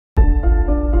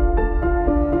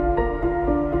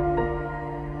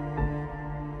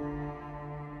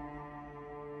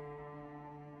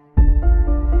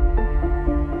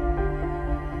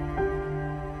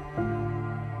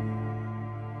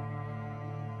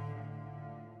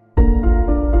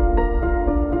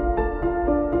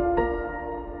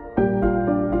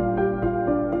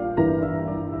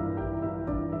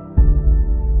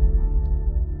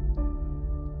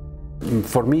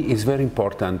For me, it's very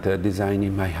important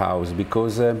designing my house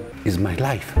because it's my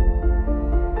life.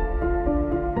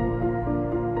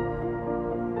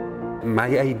 My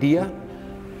idea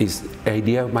is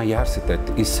idea of my architect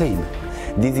is same.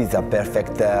 This is a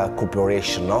perfect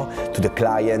cooperation, no? To the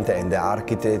client and the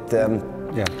architect.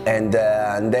 Yeah. And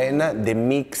then the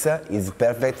mix is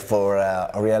perfect for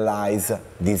realize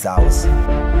this house.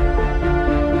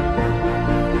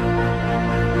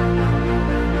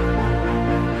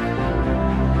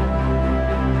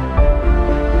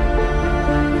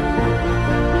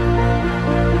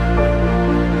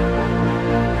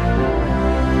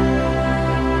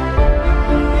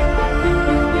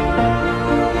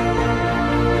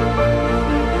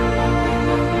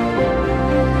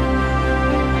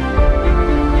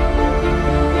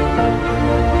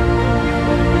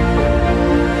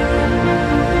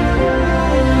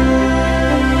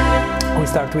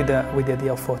 Start with the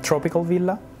idea of a tropical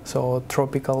villa, so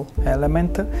tropical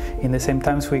element. In the same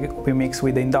time, we mix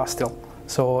with the industrial,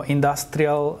 so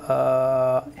industrial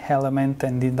element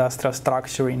and industrial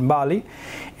structure in Bali.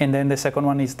 And then the second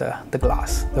one is the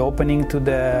glass, the opening to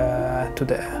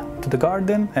the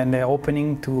garden, and the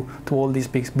opening to all this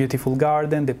big beautiful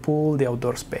garden, the pool, the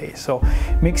outdoor space. So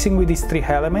mixing with these three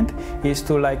elements is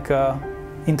to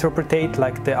interpretate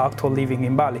like the actual living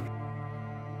in Bali.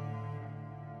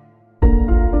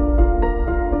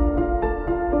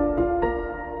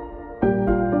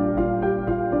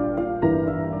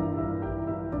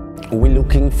 We're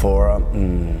looking for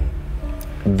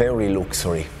very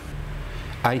luxury.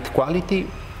 High quality,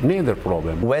 neither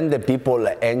problem. When the people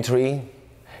entry,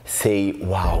 say,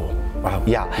 wow,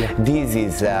 yeah. This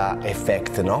is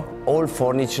effect, no? All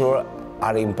furniture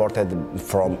are imported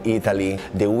from Italy.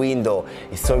 The window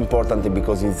is so important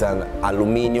because it's an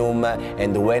aluminium,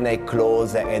 and when I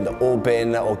close and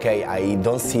open, okay, I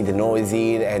don't see the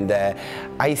noisy, and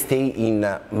I stay in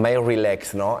my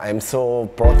relax, no? I'm so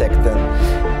protected.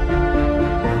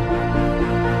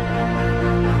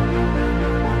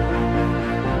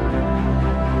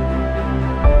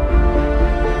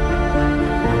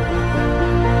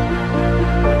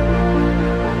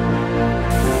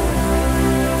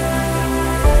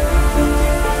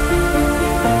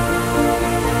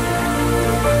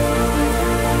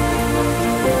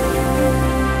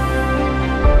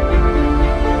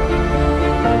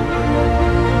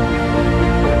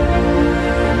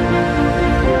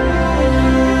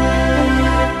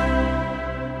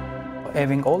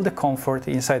 Having all the comfort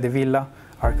inside the villa,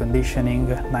 air conditioning,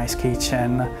 nice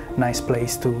kitchen, nice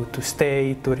place to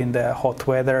stay during the hot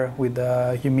weather with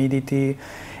the humidity,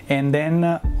 and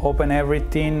then open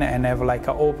everything and have like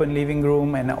an open living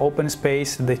room and an open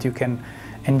space that you can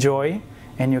enjoy,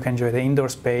 and you can enjoy the indoor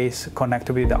space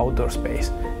connected with the outdoor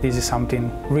space. This is something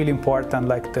really important,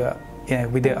 like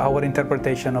with our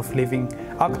interpretation of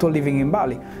actual living in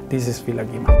Bali. This is Villa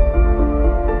Gima.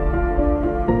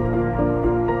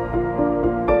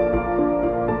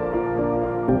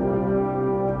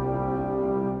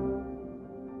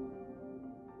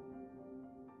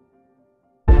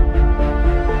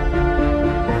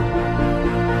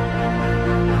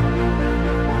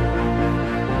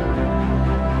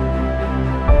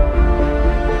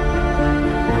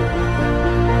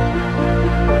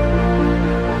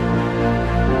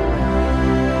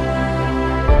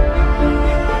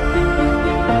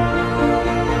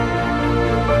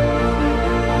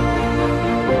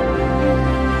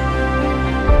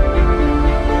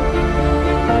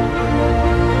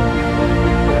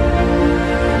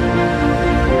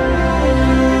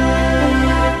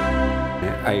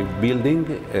 Building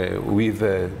with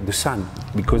the sun,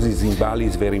 because it's in Bali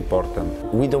is very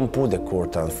important. We don't put the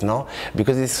curtains, no?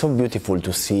 Because it's so beautiful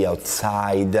to see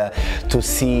outside, to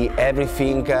see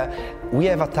everything. We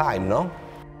have a time, no?